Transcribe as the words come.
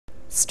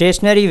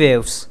Stationary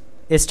waves.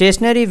 A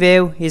stationary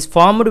wave is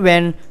formed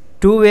when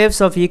two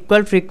waves of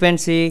equal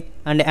frequency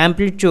and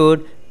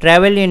amplitude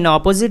travel in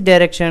opposite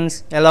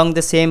directions along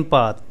the same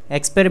path.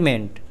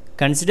 Experiment.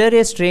 Consider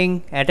a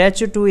string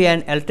attached to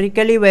an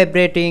electrically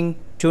vibrating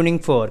tuning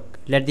fork.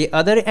 Let the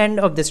other end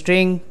of the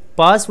string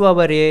pass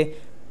over a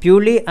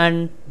pulley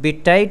and be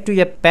tied to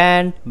a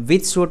pan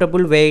with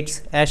suitable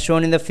weights as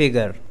shown in the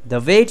figure. The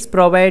weights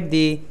provide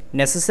the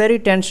necessary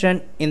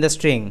tension in the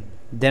string.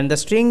 Then the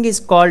string is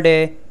called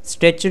a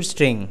stretched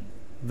string.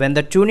 When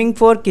the tuning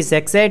fork is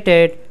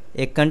excited,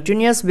 a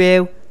continuous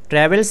wave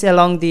travels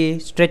along the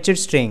stretched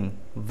string.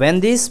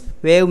 When this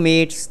wave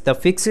meets the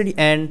fixed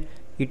end,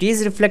 it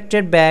is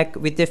reflected back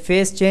with a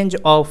phase change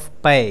of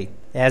pi.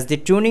 As the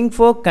tuning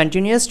fork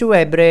continues to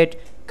vibrate,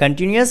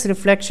 continuous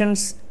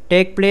reflections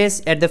take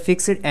place at the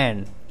fixed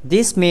end.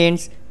 This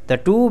means the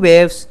two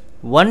waves,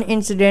 one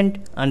incident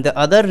and the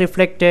other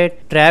reflected,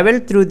 travel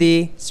through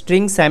the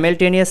string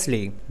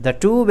simultaneously. The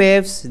two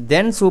waves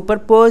then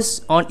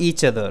superpose on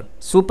each other.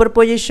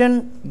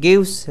 Superposition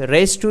gives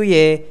rise to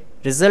a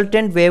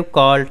resultant wave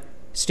called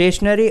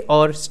stationary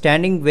or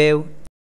standing wave